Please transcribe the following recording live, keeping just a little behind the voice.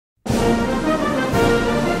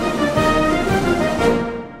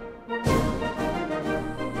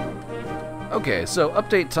Okay, so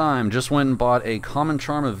update time. Just went and bought a common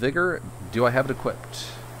charm of vigor. Do I have it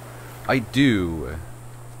equipped? I do.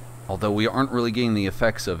 Although we aren't really getting the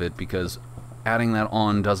effects of it because adding that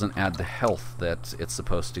on doesn't add the health that it's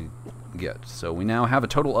supposed to get. So we now have a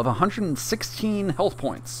total of 116 health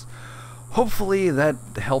points. Hopefully that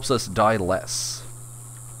helps us die less.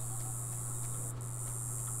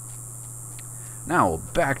 Now,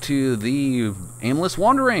 back to the aimless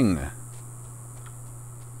wandering.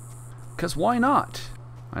 Because why not?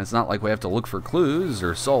 It's not like we have to look for clues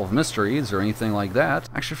or solve mysteries or anything like that.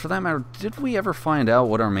 Actually, for that matter, did we ever find out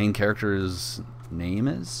what our main character's name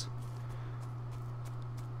is?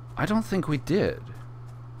 I don't think we did.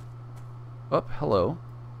 Oh, hello.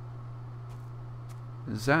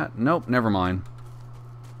 Is that... Nope, never mind.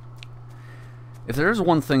 If there's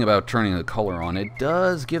one thing about turning the color on, it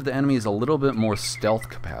does give the enemies a little bit more stealth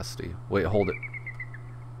capacity. Wait, hold it.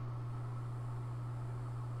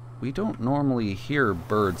 We don't normally hear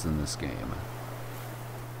birds in this game.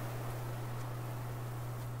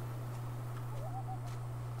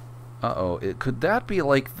 Uh-oh, could that be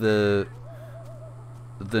like the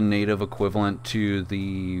native equivalent to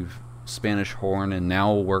the Spanish horn, and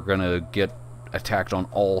now we're gonna get attacked on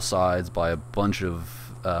all sides by a bunch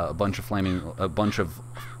of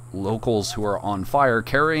locals who are on fire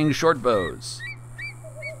carrying short bows?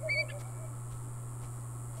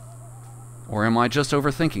 Or am I just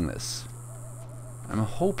overthinking this? I'm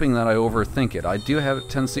hoping that I overthink it. I do have a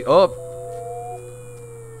tendency... Oh!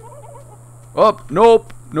 Oh!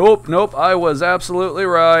 Nope! Nope! Nope! I was absolutely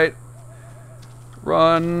right!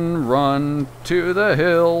 Run! Run to the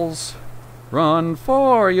hills! Run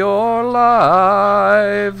for your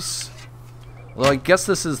lives! Well, I guess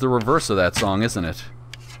this is the reverse of that song, isn't it?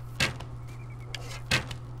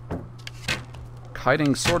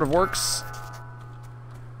 Kiting sort of works.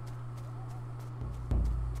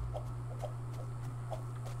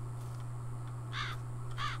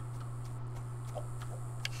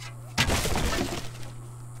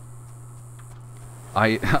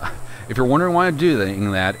 If you're wondering why I'm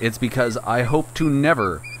doing that, it's because I hope to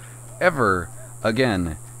never, ever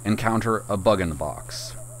again encounter a bug in the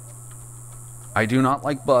box. I do not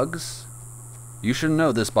like bugs. You should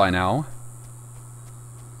know this by now.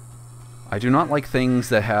 I do not like things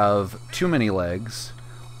that have too many legs,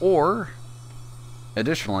 or,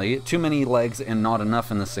 additionally, too many legs and not enough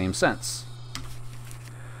in the same sense.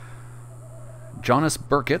 Jonas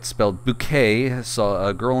Burkett, spelled bouquet, saw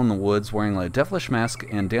a girl in the woods wearing a devilish mask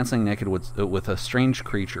and dancing naked with a strange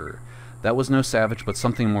creature. That was no savage, but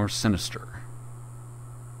something more sinister.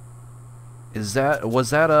 Was that,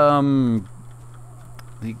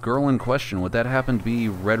 the girl in question? Would that happen to be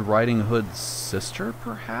Red Riding Hood's sister,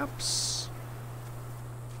 perhaps?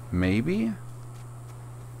 Maybe?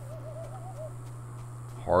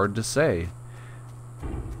 Hard to say.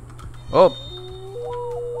 Oh!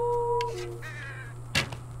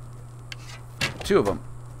 Two of them.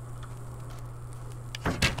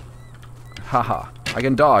 Haha. I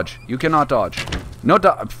can dodge. You cannot dodge. No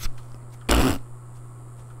dodge.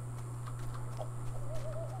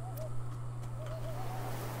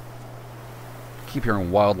 Keep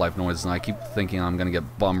hearing wildlife noises and I keep thinking I'm gonna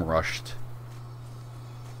get bum rushed.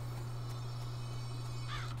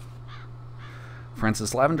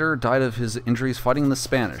 Francis Lavender died of his injuries fighting the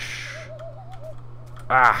Spanish.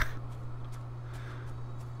 Ah!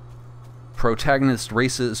 Protagonist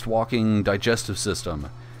racist walking digestive system.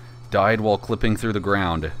 Died while clipping through the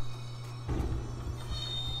ground.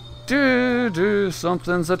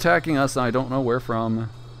 Something's attacking us and I don't know where from.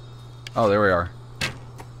 Oh, there we are.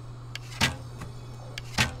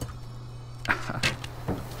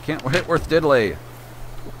 Can't hit worth diddly.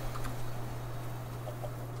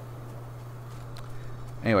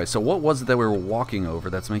 Anyway, so what was it that we were walking over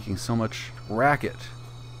that's making so much racket?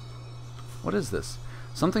 What is this?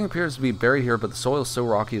 Something appears to be buried here, but the soil is so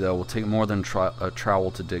rocky that it will take more than a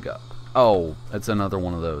trowel to dig up. Oh, it's another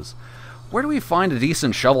one of those. Where do we find a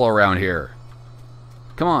decent shovel around here?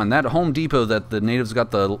 Come on, that Home Depot that the natives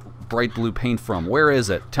got the bright blue paint from. Where is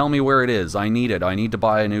it? Tell me where it is. I need it. I need to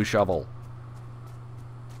buy a new shovel.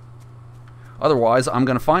 Otherwise, I'm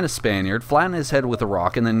going to find a Spaniard, flatten his head with a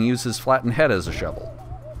rock, and then use his flattened head as a shovel.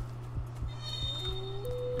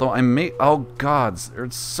 Though I may... Oh, gods.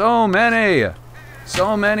 There's so many!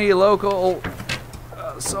 So many local...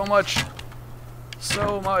 so much...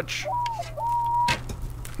 So much...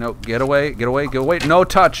 No, get away, get away, get away. No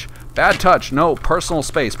touch! Bad touch! No, personal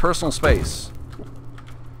space, personal space.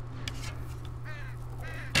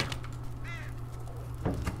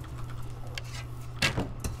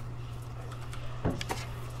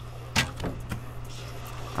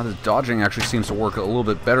 The dodging actually seems to work a little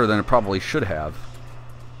bit better than it probably should have.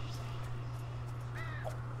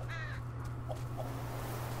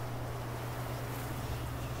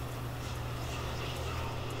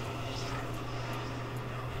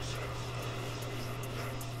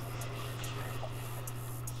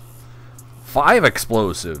 Five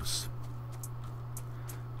explosives.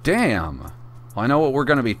 Damn. Well, I know what we're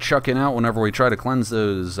going to be chucking out whenever we try to cleanse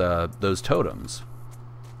those totems.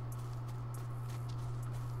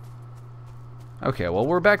 Okay, well,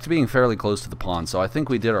 we're back to being fairly close to the pond, so I think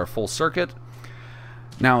we did our full circuit.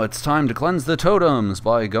 Now it's time to cleanse the totems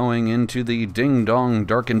by going into the ding-dong,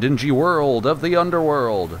 dark and dingy world of the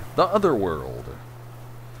underworld. The other world.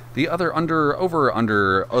 The other overworld.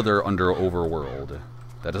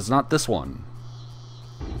 That is not this one.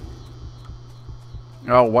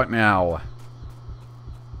 Oh, what now?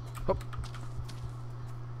 Oh.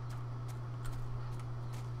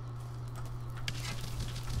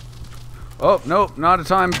 Oh, nope, not a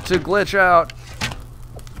time to glitch out.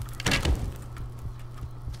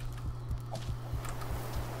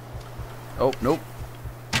 Oh, nope.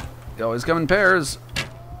 They always come in pairs.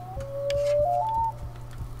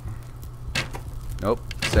 Nope,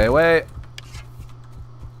 stay away.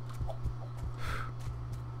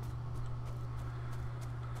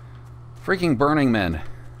 Freaking Burning Men.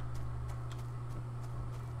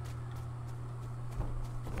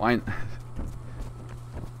 Why?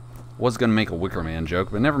 Was gonna make a Wicker Man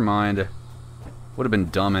joke, but never mind. Would have been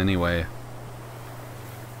dumb anyway.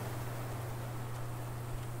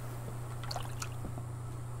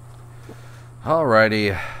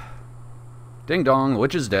 Alrighty. Ding dong, the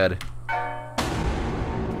witch is dead.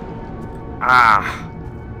 Ah!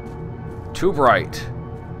 Too bright.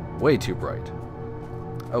 Way too bright.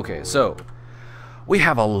 Okay, so we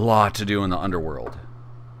have a lot to do in the underworld.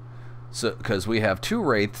 So, because we have 2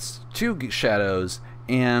 wraiths, 2 shadows,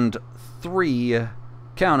 and 3,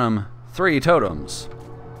 count 'em, 3 totems.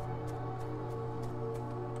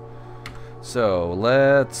 So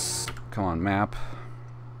let's, come on, map.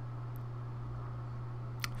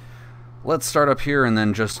 Let's start up here and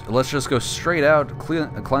then let's just go straight out,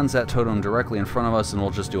 cleanse that totem directly in front of us, and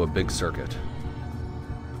we'll just do a big circuit.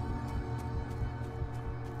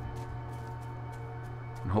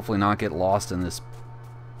 Hopefully not get lost in this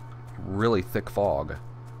really thick fog.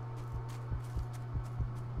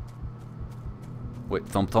 Wait,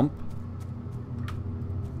 thump thump.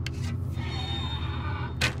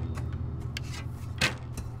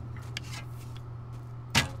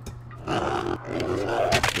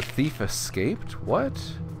 The thief escaped? What?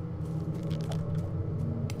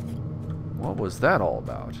 What was that all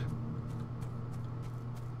about?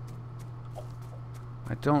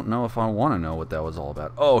 I don't know if I want to know what that was all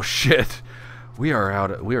about. Oh shit! We are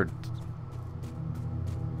out. We are.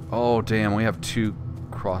 Oh damn! We have 2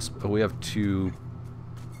 We have 2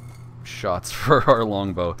 shots for our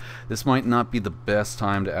longbow. This might not be the best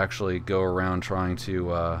time to actually go around trying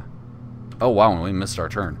to. Oh wow! We missed our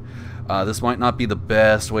turn. This might not be the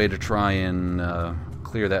best way to try and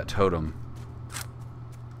clear that totem.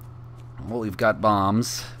 Well, we've got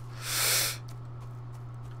bombs.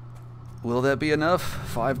 Will that be enough?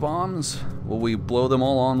 5 bombs? Will we blow them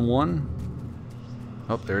all on one?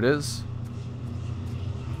 Oh, there it is.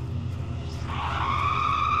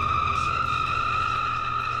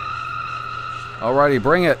 Alrighty,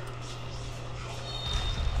 bring it.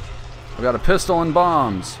 We got a pistol and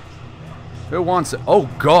bombs. Who wants it? Oh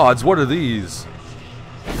gods, what are these?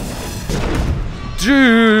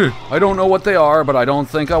 Gee, I don't know what they are, but I don't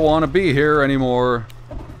think I want to be here anymore.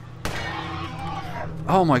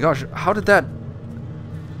 Oh my gosh, how did that...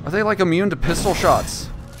 Are they like immune to pistol shots?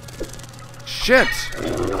 Shit!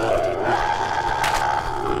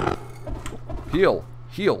 Heal.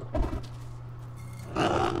 Heal.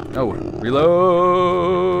 No,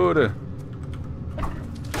 reload!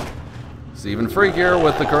 It's even freakier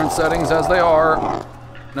with the current settings as they are.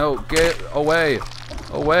 No, get away.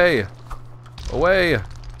 Away. Away.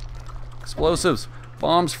 Explosives.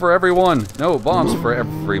 Bombs for everyone. No, bombs for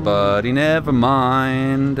everybody. Never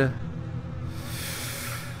mind.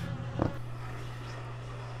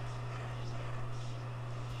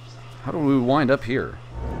 How do we wind up here?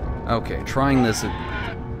 Okay, trying this.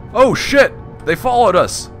 Oh shit! They followed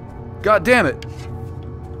us! God damn it!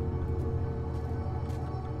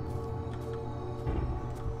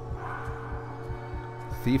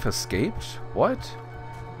 Thief escaped? What?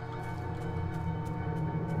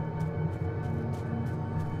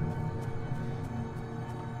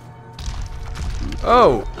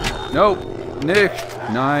 Oh! Nope. Nick!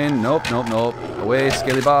 9. Nope, nope, nope. Away,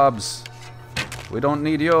 Scaly Bobs. We don't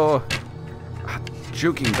need your...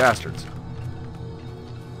 juking bastards.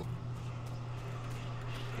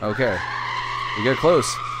 Okay. We get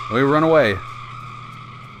close. We run away.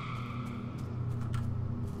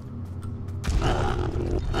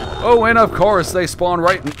 Oh, and of course, they spawn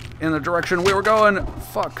right in the direction we were going.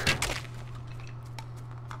 Fuck.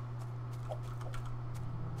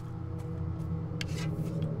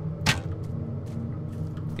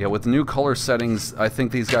 Yeah, with new color settings, I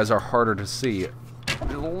think these guys are harder to see.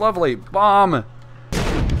 Lovely. Bomb!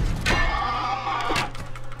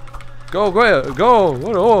 Go, go, go!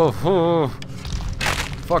 Oh, oh.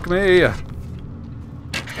 Fuck me!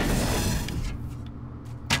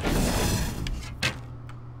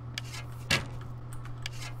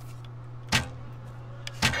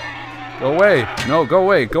 Go away! No, go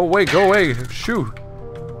away! Go away! Go away! Shoo!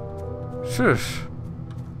 Shush!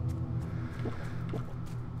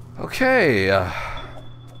 Okay. I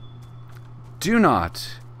do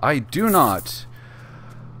not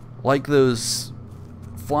like those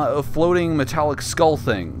floating metallic skull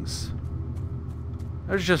things.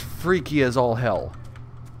 They're just freaky as all hell.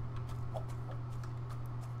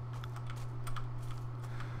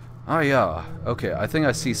 Oh yeah. Okay, I think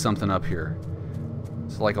I see something up here.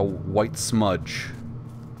 It's like a white smudge.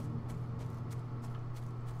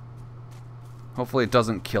 Hopefully it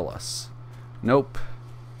doesn't kill us. Nope.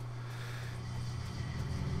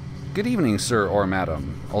 Good evening, sir or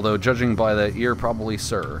madam. Although, judging by the ear, probably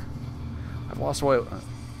sir. I've lost way.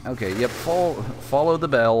 Okay, yep, follow the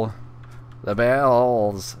bell. The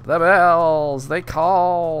bells. The bells. They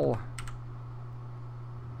call.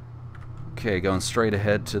 Okay, going straight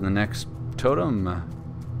ahead to the next totem.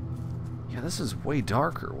 Yeah, this is way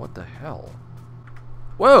darker. What the hell?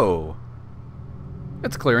 Whoa!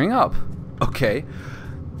 It's clearing up. Okay.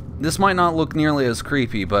 This might not look nearly as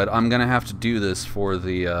creepy, but I'm gonna have to do this for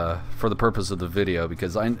the purpose of the video,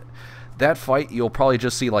 because that fight you'll probably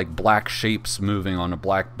just see like black shapes moving on a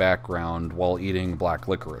black background while eating black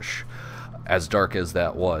licorice, as dark as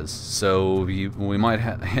that was. So we might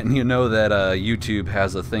and you know that YouTube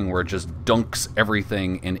has a thing where it just dunks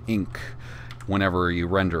everything in ink whenever you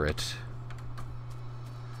render it.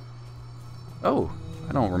 Oh,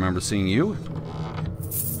 I don't remember seeing you.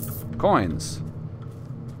 Coins.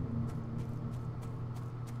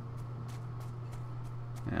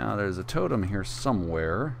 Now there's a totem here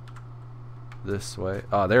somewhere. This way.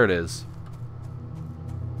 Ah, there it is.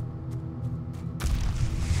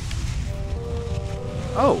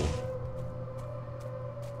 Oh!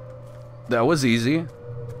 That was easy.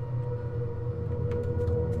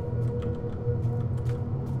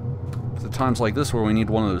 It's at times like this where we need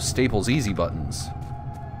one of those Staples easy buttons.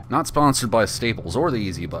 Not sponsored by Staples or the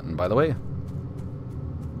easy button, by the way.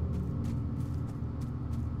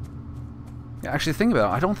 Yeah, actually, think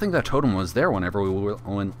about it. I don't think that totem was there whenever we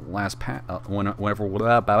went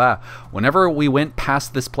whenever we went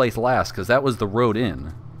past this place last, because that was the road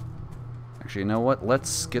in. Actually, you know what?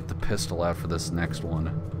 Let's get the pistol out for this next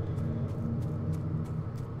one,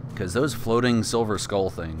 because those floating silver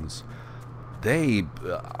skull things, do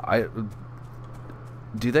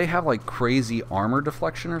they have like crazy armor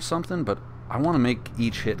deflection or something? But I want to make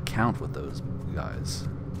each hit count with those guys.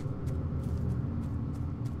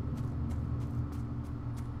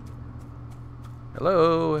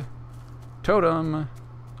 Hello, totem,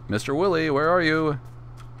 Mr. Willie, where are you?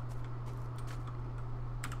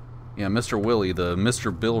 Yeah, Mr. Willie, the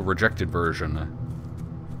Mr. Bill rejected version.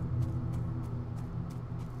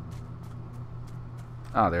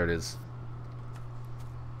 Ah, there it is.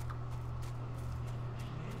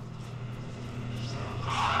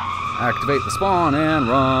 Activate the spawn and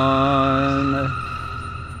run.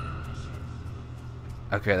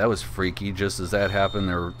 Okay, that was freaky. Just as that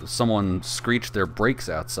happened, someone screeched their brakes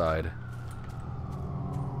outside.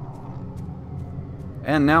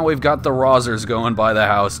 And now we've got the Rozzers going by the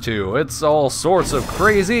house, too. It's all sorts of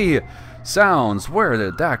crazy sounds. Where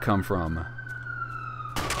did that come from?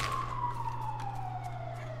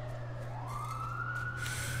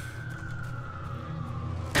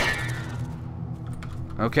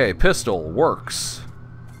 Okay, pistol works.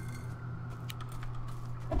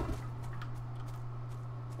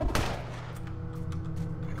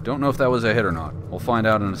 Don't know if that was a hit or not. We'll find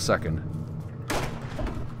out in a second.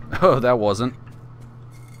 Oh, that wasn't.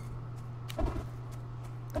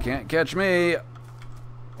 Can't catch me.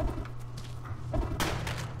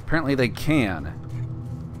 Apparently they can.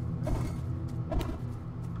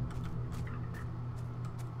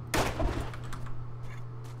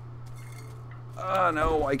 Ah,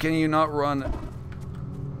 no, why can you not run?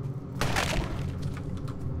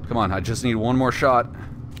 Come on, I just need one more shot.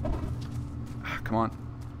 Come on.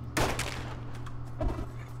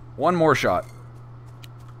 One more shot.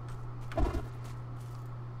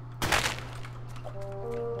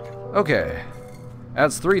 Okay.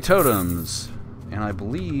 That's 3 totems. And I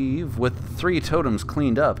believe with 3 totems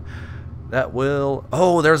cleaned up, that will...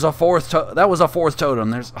 Oh, there's a 4th that was a 4th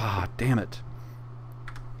totem. There's... Ah, damn it.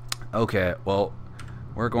 Okay, well,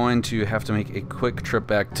 we're going to have to make a quick trip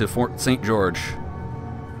back to Fort St. George.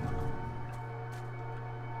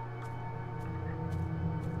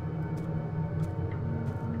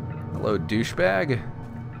 Hello, douchebag.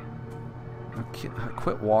 Okay,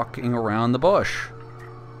 quit walking around the bush.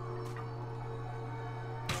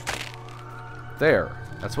 There.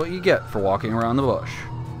 That's what you get for walking around the bush.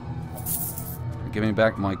 Give me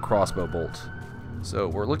back my crossbow bolt. So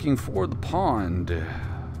we're looking for the pond.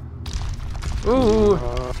 Ooh!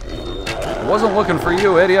 I wasn't looking for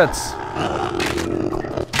you, idiots!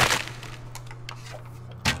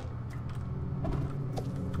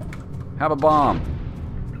 Have a bomb.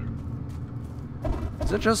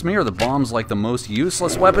 Is it just me or the bombs like the most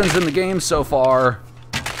useless weapons in the game so far?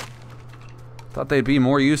 Thought they'd be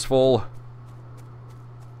more useful.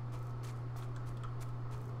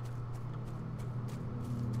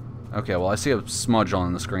 Okay, well I see a smudge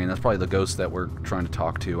on the screen. That's probably the ghost that we're trying to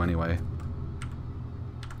talk to anyway.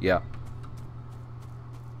 Yeah.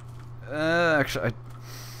 Actually,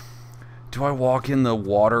 do I walk in the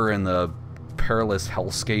water in the perilous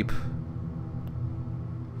hellscape?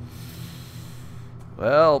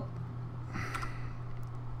 Well...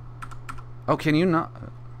 Oh, can you not...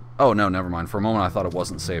 Oh, no, never mind. For a moment I thought it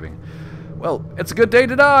wasn't saving. Well, it's a good day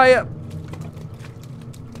to die!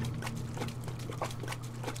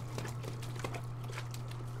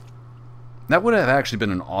 That would have actually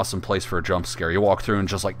been an awesome place for a jump scare. You walk through and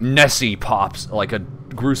just like Nessie pops, like a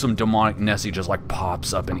gruesome demonic Nessie just like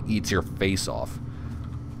pops up and eats your face off.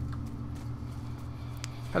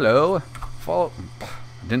 Hello. Follow.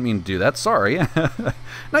 Didn't mean to do that. Sorry.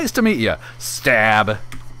 Nice to meet you. Stab.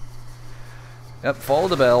 Yep, follow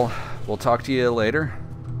the bell. We'll talk to you later.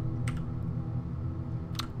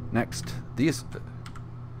 Next. This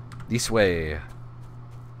way.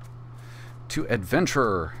 To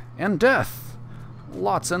adventure and death.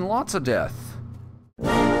 Lots and lots of death.